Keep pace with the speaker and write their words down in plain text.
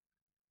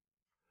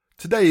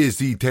Today is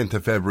the 10th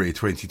of February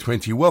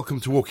 2020. Welcome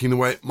to Walking the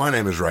Way. My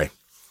name is Ray.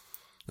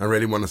 I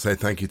really want to say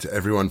thank you to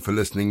everyone for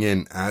listening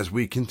in as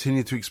we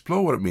continue to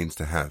explore what it means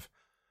to have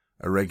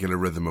a regular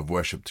rhythm of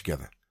worship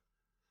together.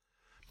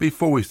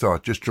 Before we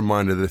start, just a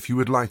reminder that if you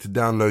would like to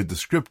download the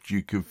script,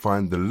 you can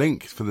find the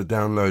link for the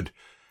download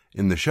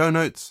in the show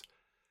notes.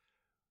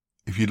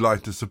 If you'd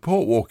like to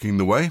support Walking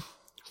the Way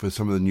for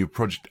some of the new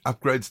project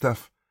upgrade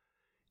stuff,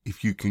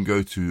 if you can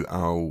go to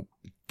our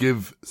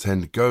Give,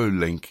 Send, Go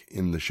link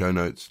in the show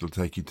notes, it'll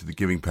take you to the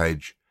giving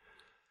page.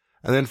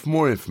 And then for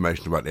more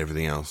information about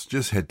everything else,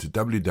 just head to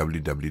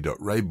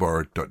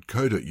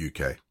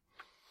www.rayborrett.co.uk.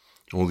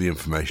 All the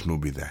information will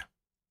be there.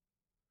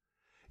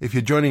 If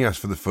you're joining us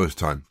for the first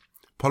time,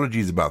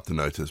 apologies about the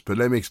notice, but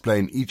let me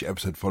explain. Each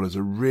episode follows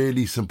a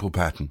really simple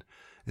pattern.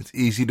 It's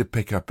easy to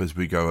pick up as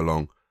we go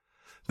along.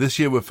 This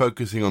year we're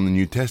focusing on the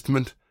New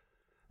Testament,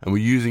 and we're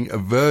using a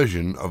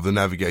version of the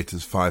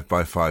Navigator's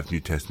 5x5 New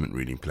Testament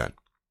reading plan.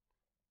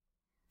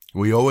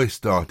 We always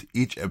start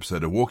each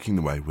episode of Walking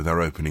the Way with our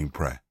opening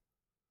prayer.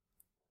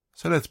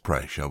 So let's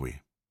pray, shall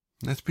we?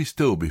 Let's be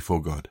still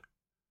before God.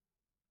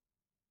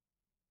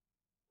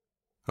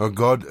 O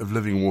God of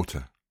living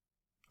water,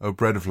 O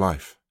bread of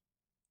life,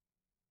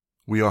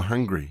 we are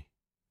hungry,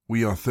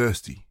 we are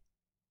thirsty.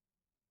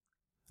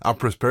 Our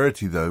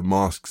prosperity, though,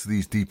 masks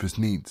these deepest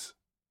needs.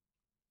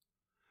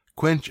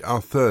 Quench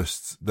our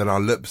thirsts that our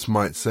lips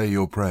might say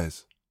your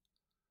prayers.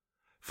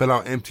 Fill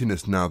our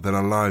emptiness now that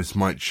our lives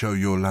might show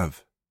your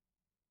love.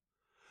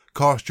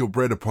 Cast your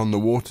bread upon the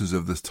waters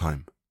of this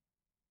time.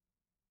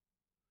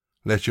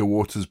 Let your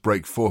waters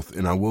break forth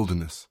in our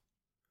wilderness,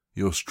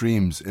 your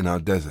streams in our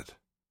desert.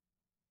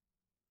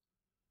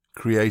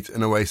 Create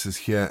an oasis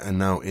here and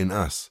now in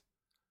us,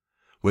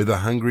 where the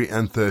hungry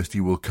and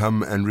thirsty will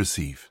come and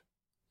receive.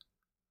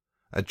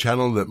 A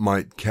channel that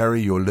might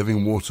carry your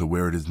living water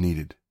where it is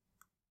needed.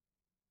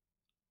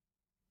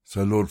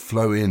 So, Lord,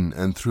 flow in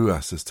and through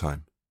us this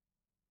time.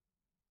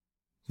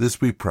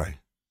 This we pray,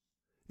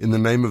 in the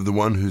name of the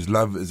one whose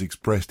love is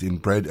expressed in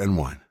bread and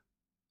wine.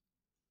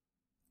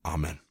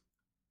 Amen.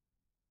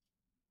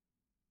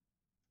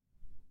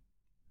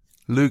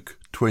 Luke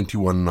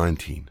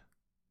 21:19.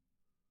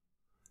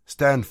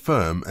 Stand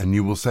firm and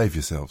you will save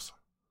yourselves.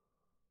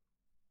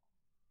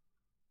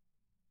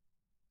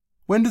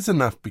 When does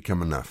enough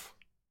become enough?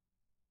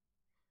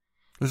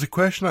 There's a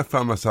question I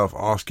found myself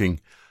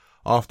asking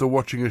after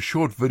watching a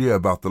short video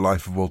about the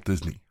life of Walt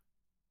Disney.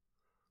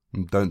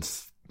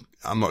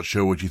 I'm not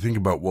sure what you think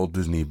about Walt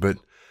Disney, but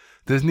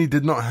Disney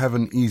did not have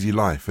an easy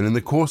life, and in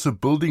the course of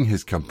building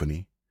his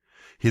company,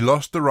 he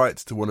lost the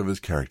rights to one of his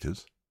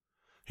characters.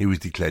 He was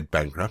declared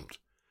bankrupt.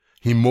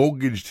 He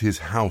mortgaged his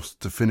house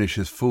to finish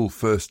his full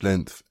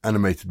first-length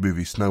animated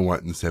movie Snow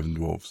White and the Seven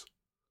Dwarfs.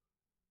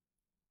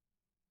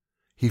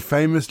 He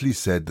famously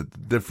said that the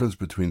difference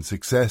between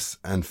success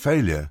and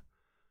failure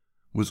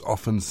was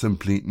often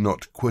simply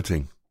not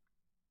quitting.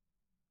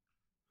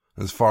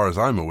 As far as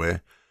I'm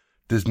aware,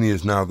 Disney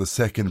is now the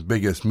second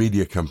biggest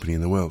media company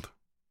in the world.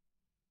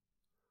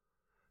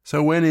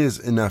 So when is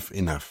enough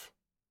enough?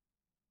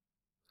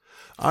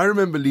 I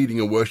remember leading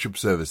a worship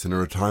service in a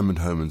retirement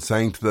home and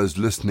saying to those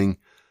listening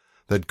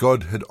that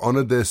God had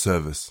honored their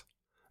service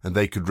and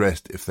they could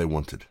rest if they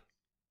wanted.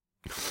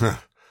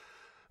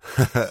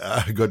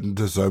 I got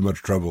into so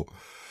much trouble.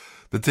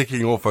 The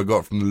ticking off I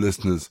got from the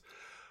listeners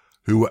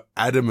who were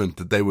adamant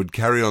that they would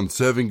carry on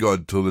serving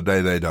God till the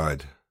day they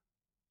died.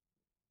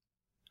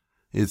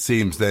 It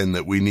seems then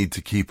that we need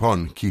to keep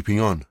on keeping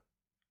on.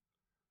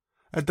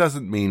 That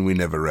doesn't mean we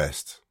never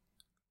rest.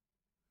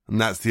 And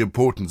that's the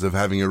importance of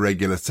having a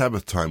regular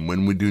Sabbath time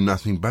when we do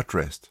nothing but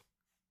rest.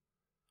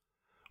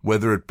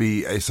 Whether it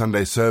be a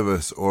Sunday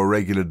service or a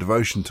regular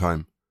devotion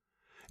time,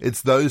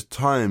 it's those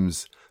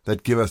times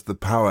that give us the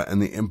power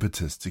and the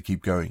impetus to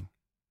keep going.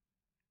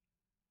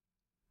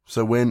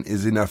 So when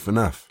is enough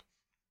enough?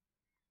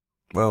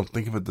 Well,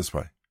 think of it this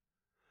way,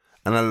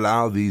 and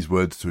allow these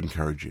words to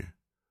encourage you.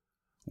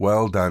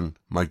 Well done,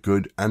 my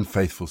good and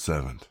faithful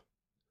servant.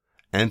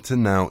 Enter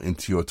now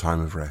into your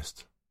time of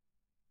rest.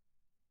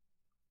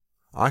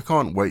 I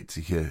can't wait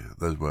to hear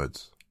those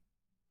words.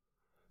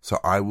 So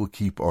I will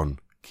keep on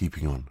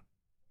keeping on.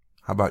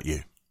 How about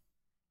you?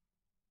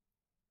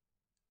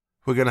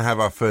 We're going to have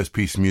our first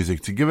piece of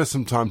music to give us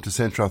some time to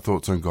center our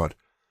thoughts on God.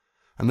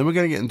 And then we're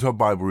going to get into our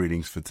Bible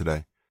readings for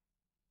today.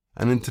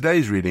 And in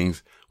today's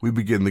readings, we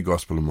begin the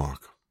Gospel of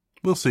Mark.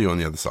 We'll see you on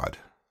the other side.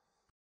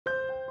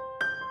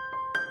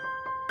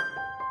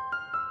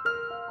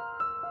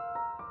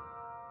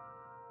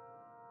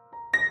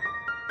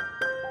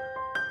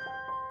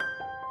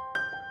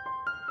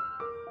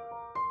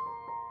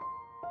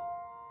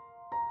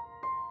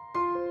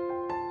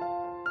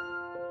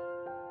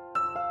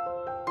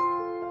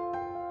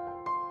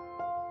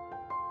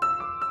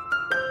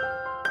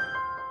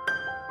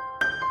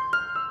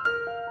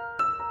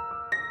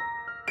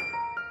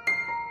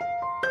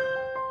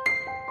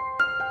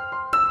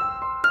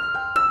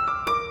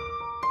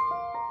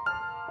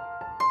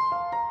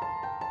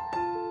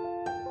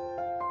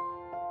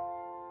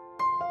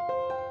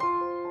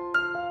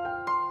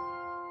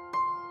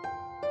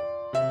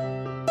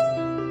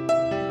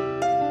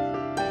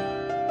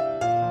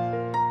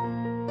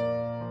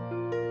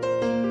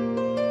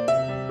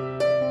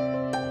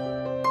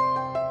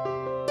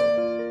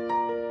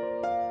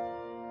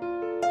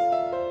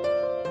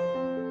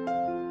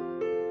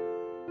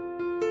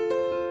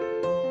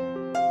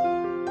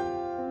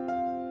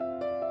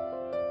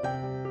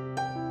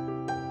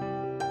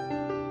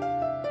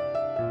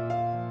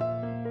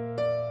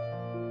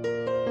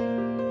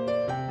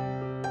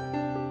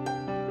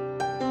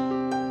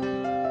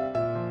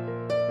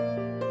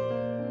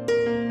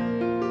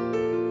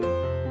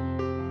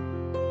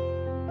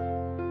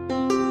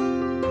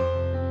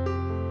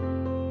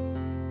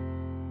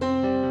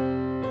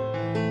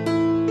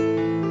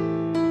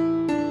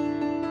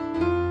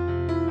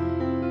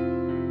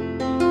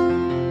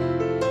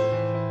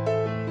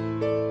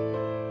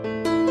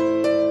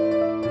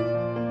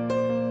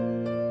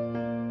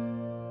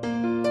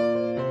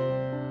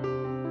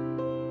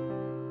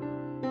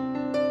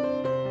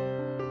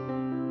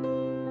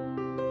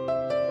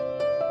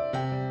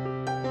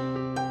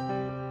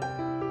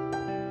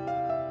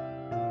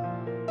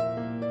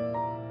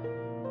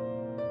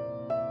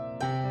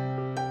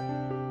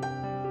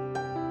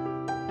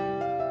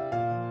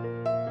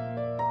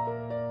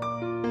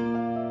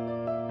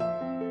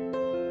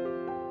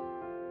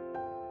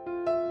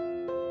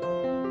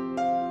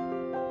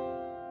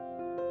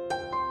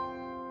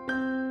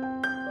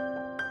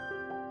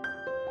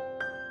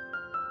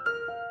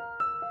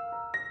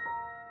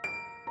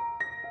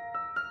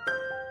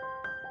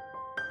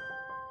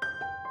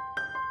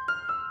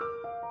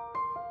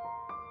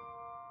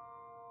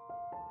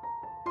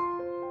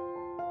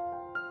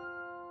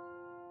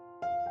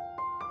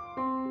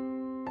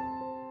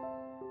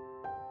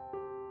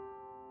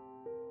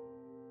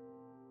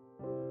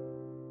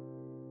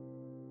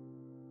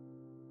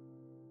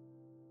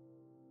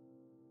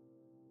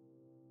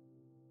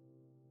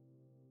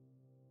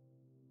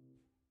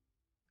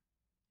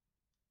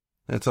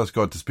 Let's ask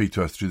God to speak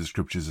to us through the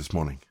scriptures this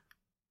morning.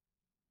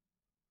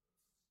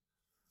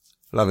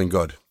 Loving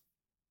God,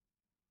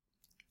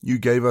 you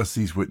gave us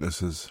these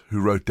witnesses who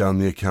wrote down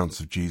the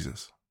accounts of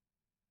Jesus.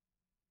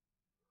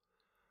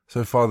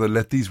 So, Father,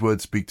 let these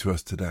words speak to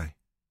us today.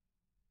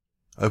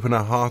 Open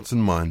our hearts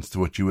and minds to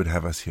what you would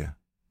have us hear.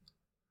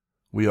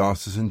 We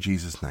ask this in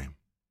Jesus' name.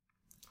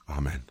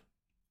 Amen.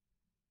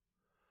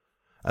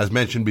 As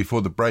mentioned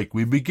before the break,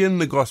 we begin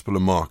the Gospel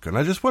of Mark, and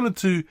I just wanted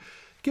to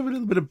give a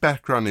little bit of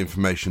background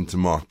information to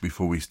Mark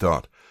before we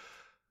start.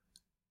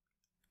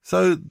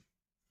 So,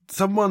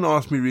 someone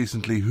asked me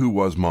recently who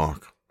was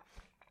Mark.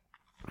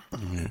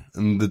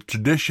 And the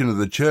tradition of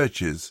the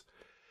church is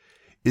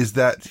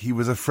that he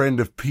was a friend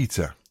of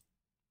Peter,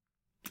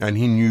 and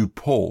he knew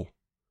Paul.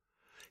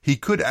 He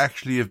could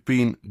actually have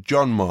been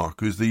John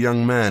Mark, who's the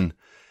young man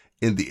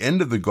in the end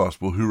of the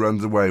Gospel who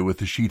runs away with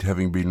the sheet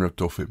having been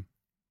ripped off him.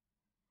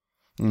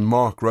 And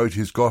Mark wrote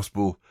his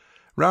Gospel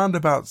round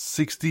about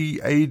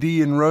 60 AD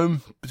in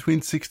Rome,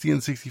 between 60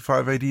 and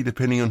 65 AD,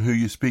 depending on who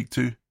you speak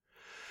to.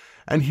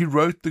 And he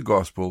wrote the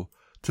Gospel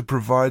to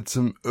provide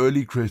those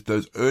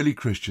early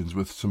Christians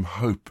with some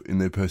hope in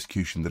their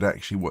persecution, that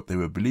actually what they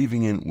were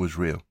believing in was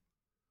real.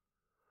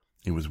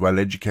 He was well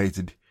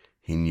educated,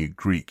 he knew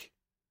Greek.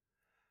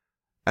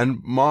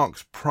 And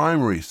Mark's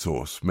primary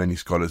source, many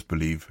scholars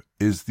believe,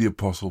 is the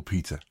Apostle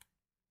Peter.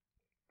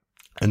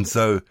 And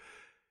so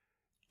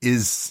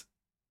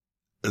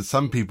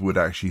some people would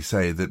actually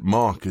say that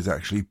Mark is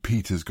actually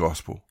Peter's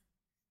Gospel.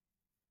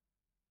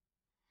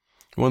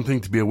 One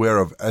thing to be aware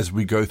of as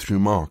we go through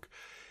Mark,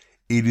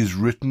 it is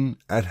written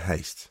at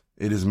haste.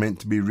 It is meant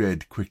to be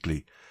read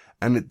quickly.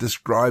 And it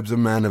describes a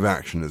man of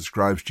action. It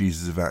describes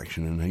Jesus of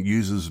action. And it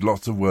uses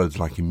lots of words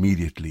like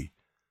immediately.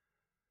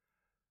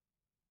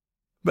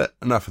 But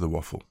enough of the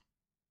waffle.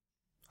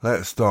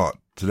 Let's start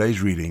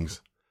today's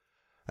readings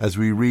as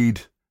we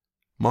read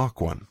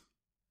Mark 1.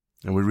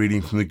 And we're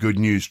reading from the Good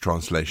News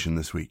translation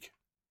this week.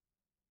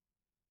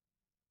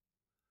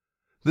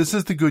 This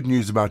is the good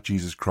news about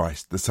Jesus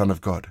Christ, the Son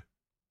of God.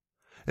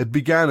 It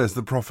began as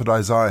the prophet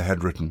Isaiah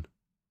had written.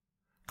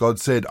 God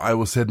said, I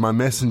will send my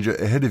messenger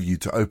ahead of you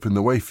to open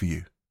the way for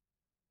you.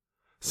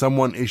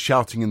 Someone is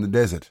shouting in the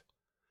desert,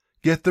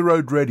 get the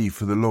road ready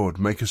for the Lord,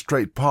 make a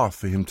straight path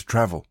for him to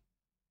travel.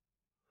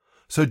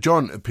 So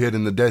John appeared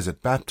in the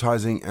desert,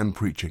 baptizing and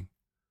preaching.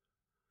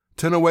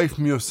 Turn away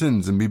from your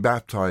sins and be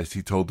baptized,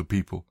 he told the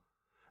people,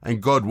 and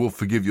God will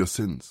forgive your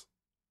sins.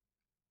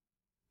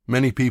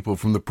 Many people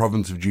from the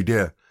province of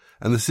Judea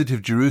and the city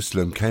of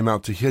Jerusalem came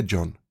out to hear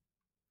John.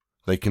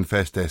 They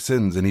confessed their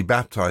sins, and he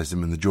baptized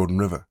them in the Jordan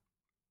River.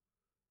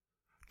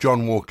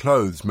 John wore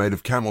clothes made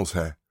of camel's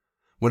hair,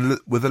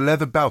 with a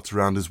leather belt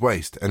around his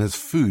waist, and his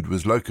food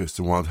was locusts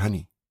and wild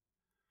honey.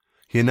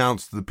 He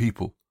announced to the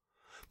people,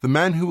 the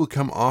man who will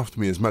come after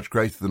me is much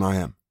greater than I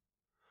am.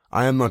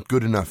 I am not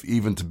good enough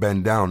even to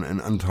bend down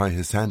and untie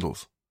his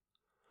sandals.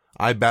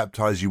 I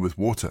baptize you with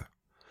water,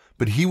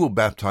 but he will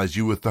baptize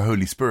you with the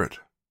Holy Spirit.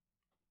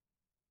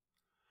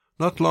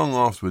 Not long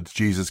afterwards,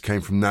 Jesus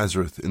came from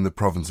Nazareth in the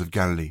province of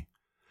Galilee,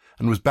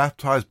 and was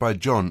baptized by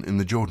John in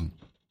the Jordan.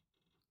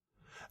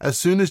 As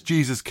soon as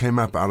Jesus came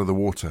up out of the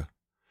water,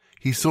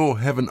 he saw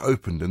heaven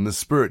opened and the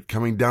Spirit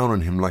coming down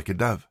on him like a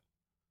dove.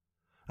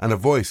 And a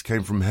voice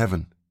came from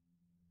heaven,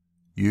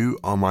 You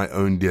are my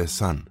own dear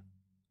Son.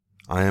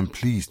 I am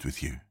pleased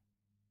with you.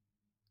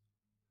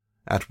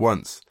 At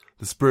once,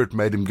 the Spirit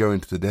made him go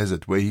into the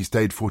desert, where he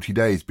stayed 40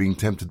 days being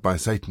tempted by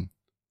Satan.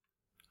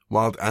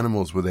 Wild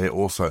animals were there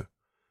also,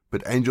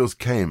 but angels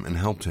came and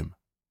helped him.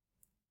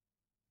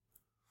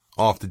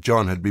 After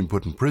John had been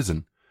put in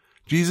prison,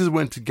 Jesus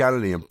went to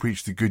Galilee and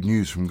preached the good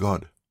news from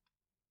God.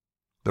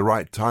 The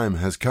right time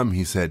has come,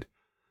 he said,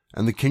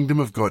 and the kingdom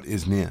of God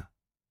is near.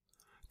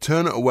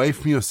 Turn away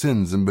from your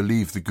sins and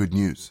believe the good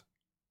news.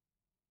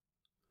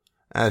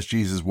 As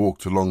Jesus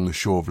walked along the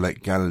shore of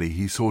Lake Galilee,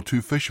 he saw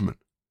two fishermen,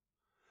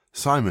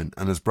 Simon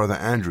and his brother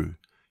Andrew,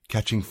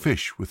 catching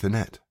fish with a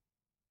net.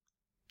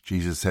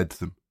 Jesus said to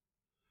them,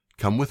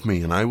 Come with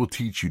me, and I will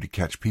teach you to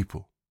catch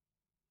people.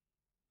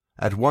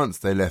 At once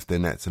they left their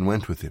nets and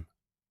went with him.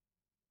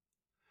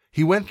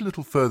 He went a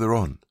little further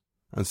on,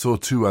 and saw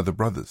two other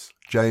brothers,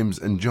 James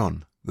and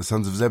John, the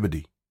sons of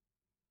Zebedee.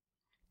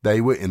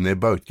 They were in their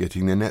boat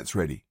getting their nets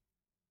ready.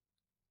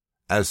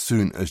 As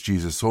soon as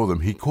Jesus saw them,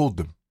 he called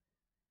them.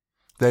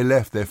 They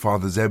left their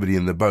father Zebedee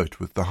in the boat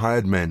with the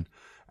hired men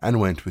and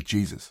went with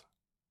Jesus.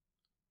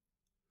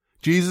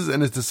 Jesus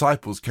and his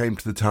disciples came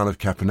to the town of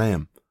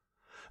Capernaum,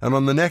 and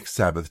on the next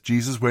Sabbath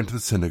Jesus went to the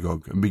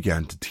synagogue and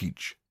began to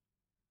teach.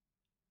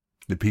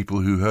 The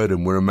people who heard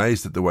him were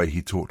amazed at the way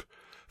he taught,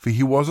 for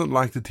he wasn't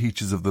like the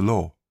teachers of the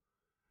law.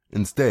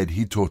 Instead,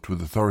 he taught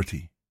with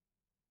authority.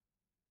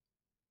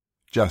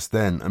 Just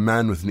then, a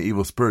man with an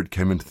evil spirit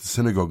came into the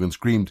synagogue and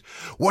screamed,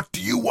 "What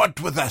do you want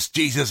with us,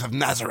 Jesus of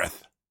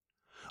Nazareth?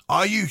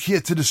 Are you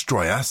here to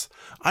destroy us?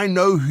 I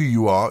know who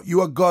you are.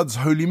 You are God's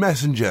holy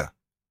messenger."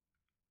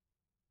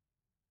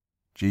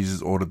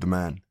 Jesus ordered the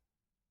man,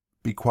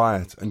 "Be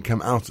quiet and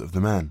come out of the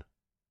man."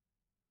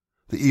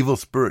 The evil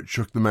spirit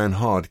shook the man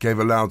hard, gave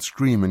a loud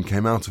scream, and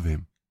came out of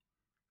him.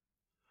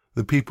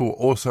 The people were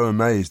all so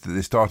amazed that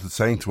they started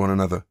saying to one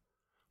another,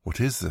 "What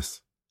is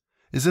this?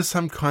 Is this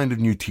some kind of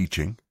new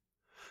teaching?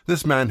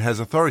 This man has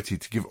authority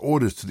to give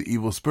orders to the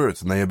evil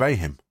spirits, and they obey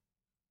him."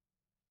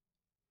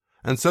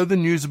 And so the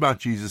news about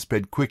Jesus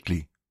spread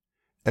quickly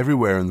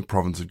everywhere in the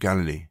province of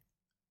Galilee.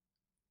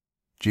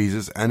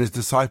 Jesus and his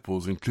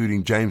disciples,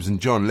 including James and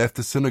John, left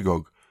the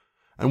synagogue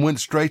and went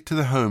straight to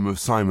the home of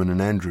Simon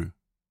and Andrew.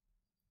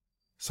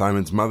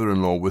 Simon's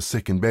mother-in-law was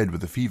sick in bed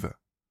with a fever,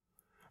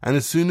 and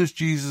as soon as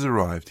Jesus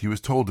arrived, he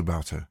was told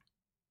about her.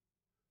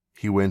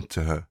 He went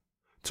to her,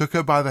 took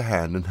her by the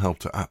hand, and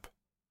helped her up.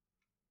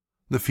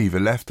 The fever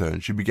left her,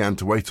 and she began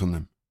to wait on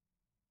them.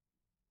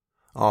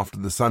 After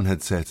the sun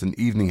had set and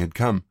evening had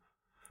come,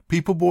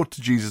 people brought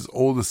to Jesus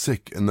all the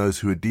sick and those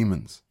who had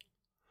demons.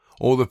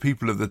 All the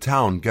people of the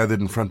town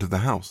gathered in front of the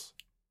house.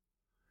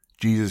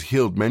 Jesus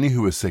healed many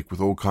who were sick with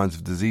all kinds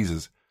of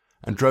diseases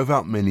and drove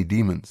out many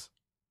demons.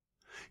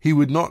 He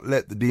would not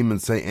let the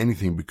demons say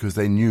anything because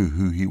they knew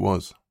who he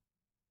was.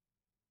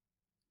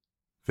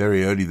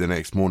 Very early the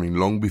next morning,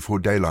 long before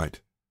daylight,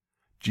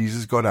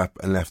 Jesus got up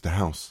and left the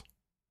house.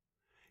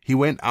 He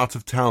went out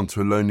of town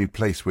to a lonely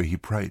place where he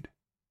prayed.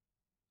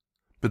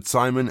 But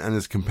Simon and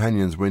his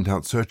companions went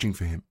out searching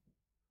for him.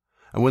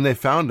 And when they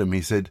found him,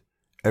 he said,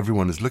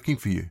 "Everyone is looking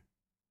for you."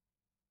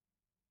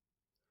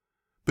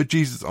 But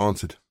Jesus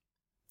answered,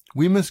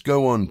 "We must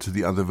go on to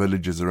the other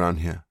villages around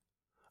here.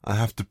 I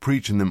have to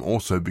preach in them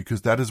also,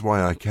 because that is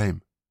why I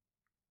came."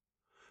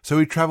 So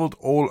he traveled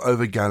all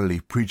over Galilee,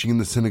 preaching in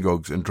the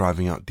synagogues and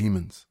driving out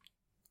demons.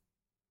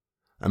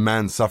 A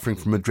man suffering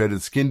from a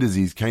dreaded skin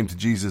disease came to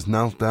Jesus,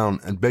 knelt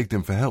down, and begged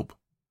him for help.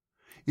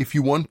 "If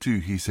you want to,"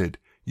 he said,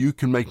 "you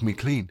can make me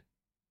clean."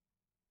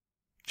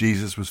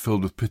 Jesus was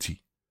filled with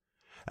pity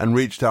and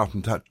reached out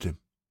and touched him.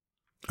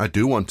 "I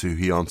do want to,"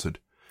 he answered.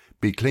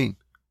 "Be clean."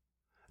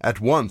 At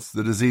once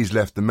the disease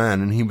left the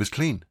man, and he was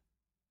clean.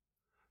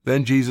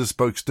 Then Jesus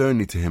spoke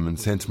sternly to him and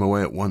sent him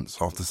away at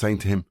once, after saying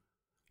to him,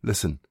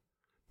 "Listen,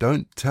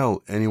 don't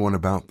tell anyone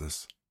about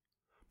this,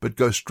 but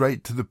go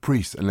straight to the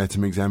priest and let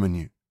him examine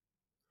you.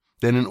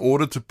 Then, in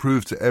order to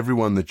prove to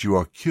everyone that you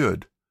are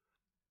cured,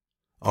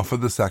 offer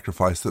the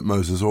sacrifice that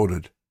Moses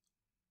ordered."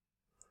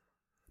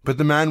 But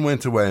the man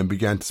went away and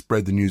began to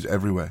spread the news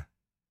everywhere.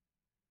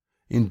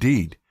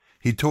 Indeed,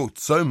 he talked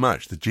so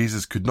much that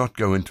Jesus could not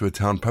go into a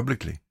town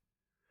publicly.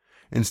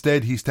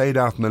 Instead, he stayed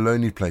out in the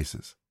lonely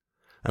places,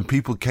 and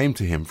people came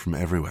to him from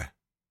everywhere.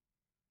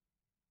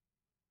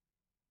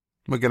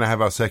 We're going to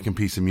have our second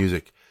piece of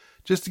music,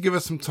 just to give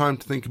us some time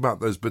to think about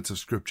those bits of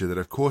scripture that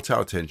have caught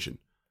our attention.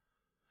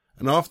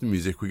 And after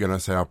music, we're going to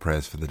say our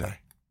prayers for the day.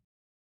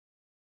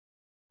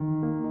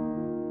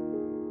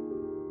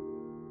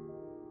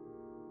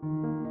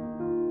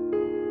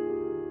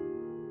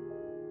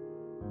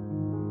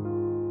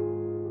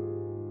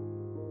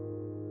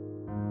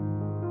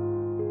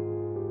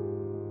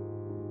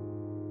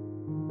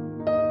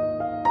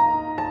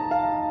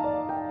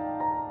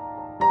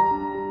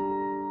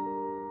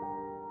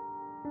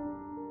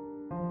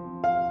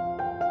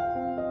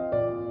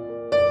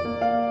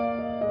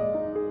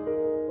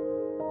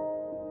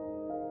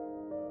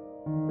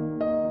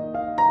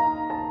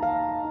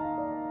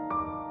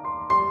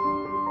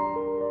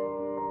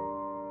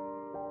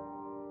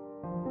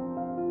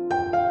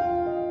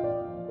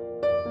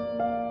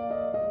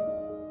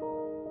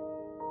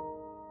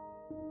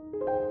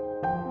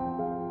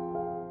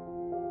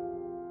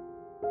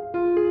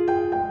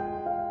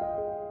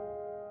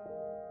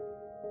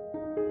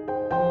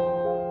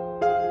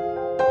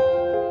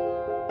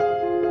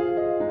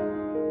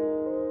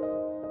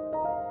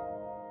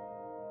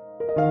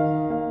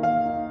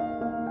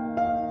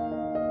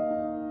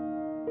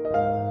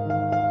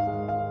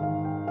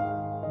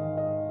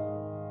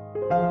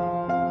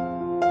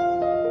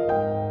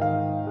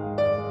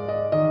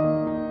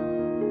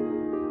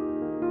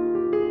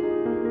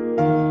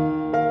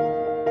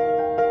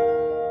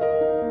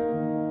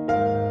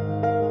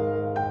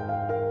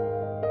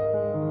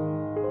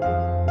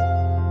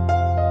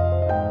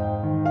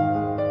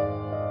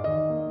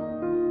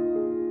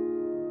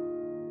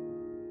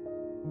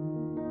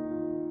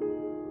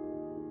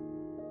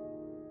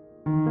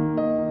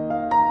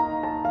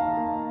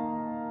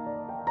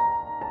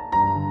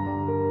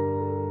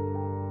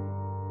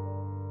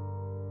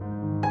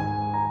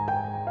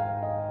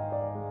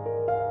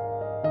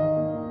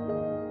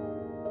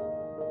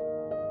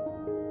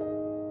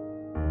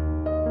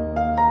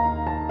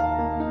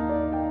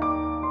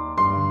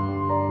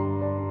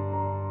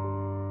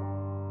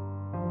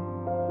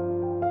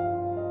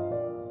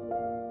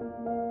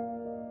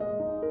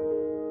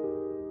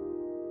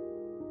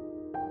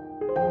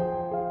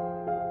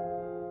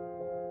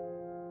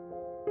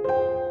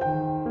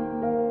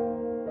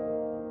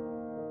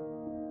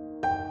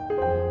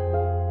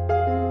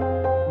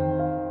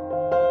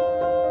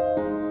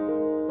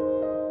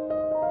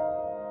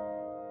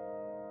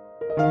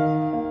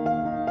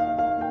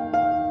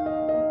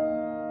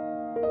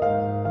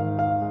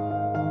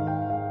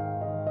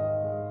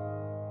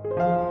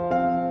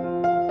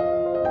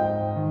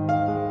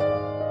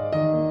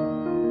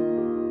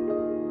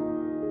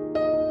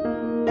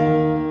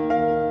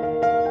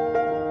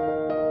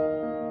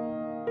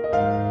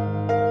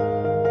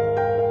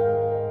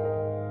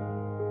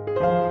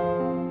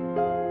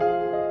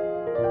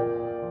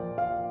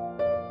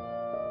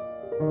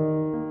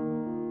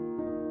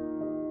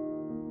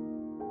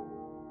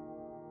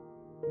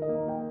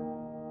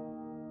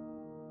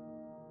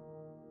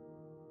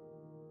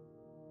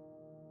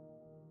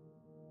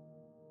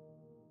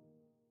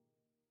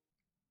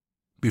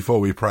 Before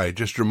we pray,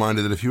 just a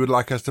reminder that if you would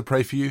like us to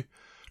pray for you,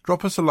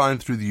 drop us a line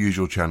through the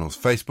usual channels: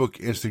 Facebook,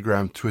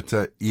 Instagram,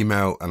 Twitter,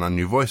 email, and our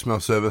new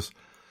voicemail service.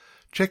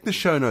 Check the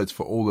show notes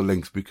for all the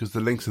links, because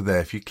the links are there.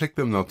 If you click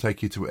them, they'll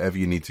take you to wherever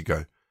you need to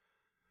go.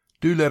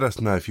 Do let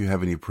us know if you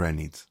have any prayer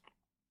needs.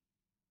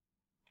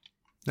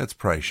 Let's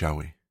pray, shall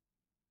we?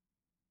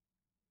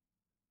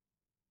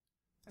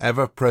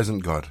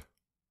 Ever-present God,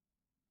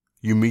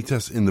 you meet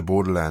us in the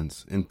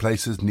borderlands, in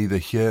places neither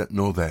here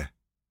nor there,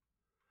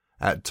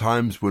 at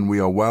times when we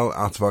are well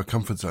out of our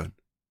comfort zone.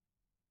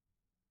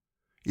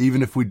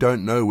 Even if we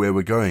don't know where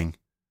we're going,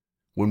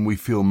 when we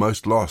feel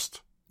most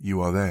lost,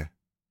 you are there.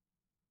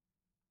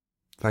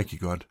 Thank you,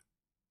 God.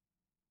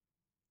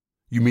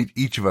 You meet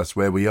each of us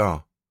where we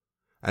are,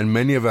 and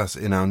many of us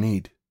in our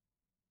need.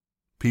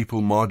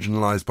 People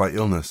marginalized by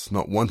illness,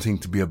 not wanting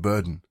to be a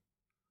burden.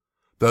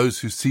 Those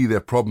who see their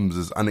problems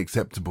as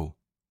unacceptable,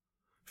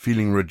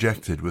 feeling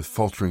rejected with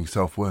faltering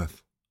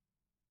self-worth.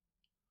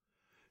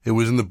 It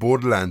was in the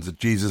borderlands that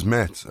Jesus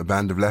met a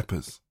band of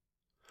lepers,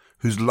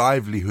 whose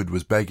livelihood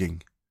was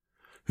begging,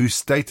 whose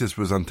status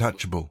was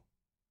untouchable,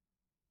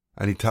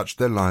 and he touched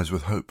their lives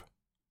with hope.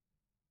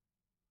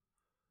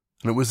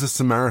 And it was the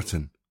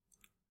Samaritan,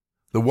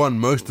 the one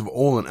most of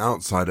all an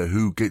outsider,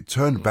 who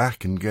turned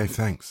back and gave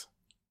thanks.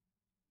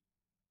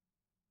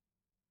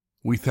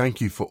 We thank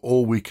you for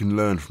all we can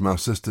learn from our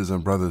sisters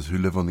and brothers who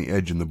live on the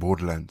edge in the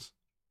borderlands,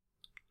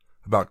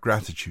 about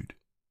gratitude,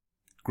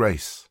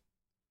 grace,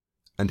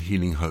 and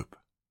healing hope.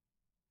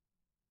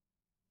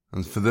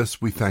 And for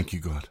this we thank you,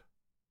 God.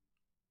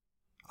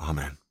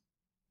 Amen.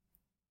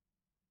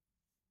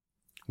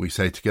 We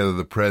say together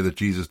the prayer that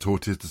Jesus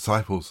taught his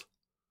disciples.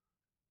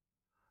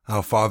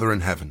 Our Father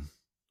in heaven,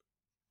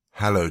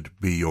 hallowed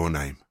be your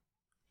name.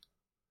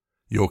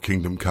 Your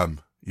kingdom come,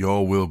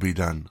 your will be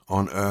done,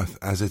 on earth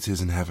as it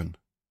is in heaven.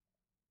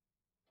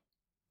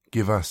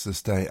 Give us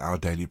this day our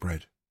daily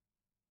bread.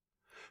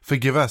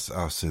 Forgive us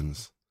our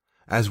sins,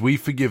 as we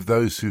forgive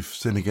those who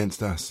sin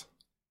against us.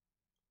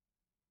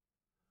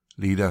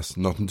 Lead us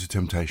not into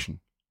temptation,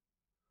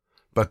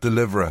 but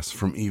deliver us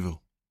from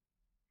evil.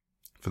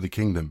 For the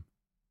kingdom,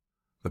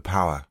 the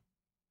power,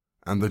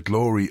 and the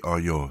glory are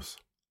yours,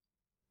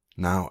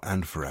 now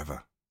and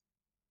forever.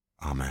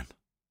 Amen.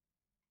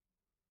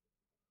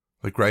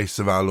 The grace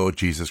of our Lord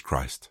Jesus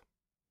Christ,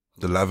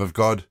 the love of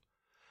God,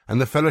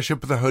 and the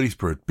fellowship of the Holy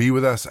Spirit be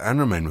with us and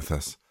remain with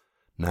us,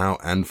 now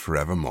and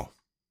forevermore.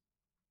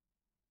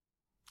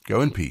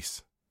 Go in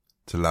peace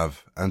to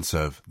love and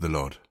serve the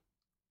Lord.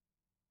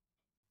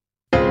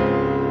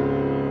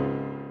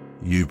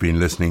 You've been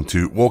listening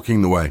to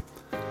Walking the Way.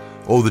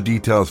 All the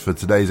details for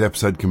today's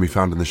episode can be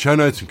found in the show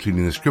notes,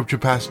 including the scripture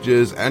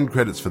passages and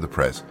credits for the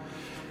prayers.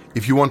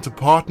 If you want to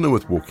partner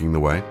with Walking the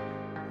Way,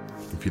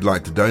 if you'd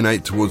like to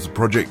donate towards the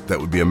project, that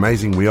would be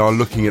amazing. We are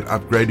looking at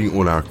upgrading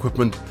all our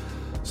equipment,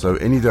 so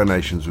any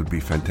donations would be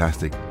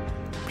fantastic.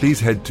 Please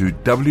head to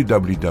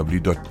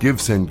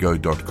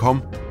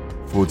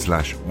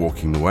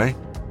www.givesendgo.com/walking the way.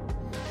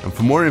 And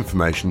for more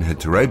information, head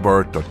to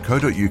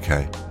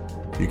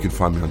rayborrett.co.uk. You can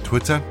find me on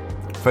Twitter,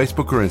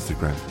 Facebook or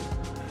Instagram.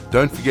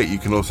 Don't forget you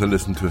can also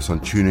listen to us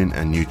on TuneIn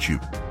and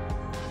YouTube.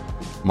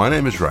 My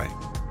name is Ray,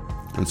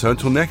 and so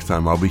until next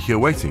time I'll be here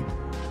waiting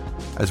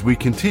as we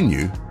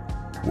continue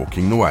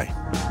walking the way.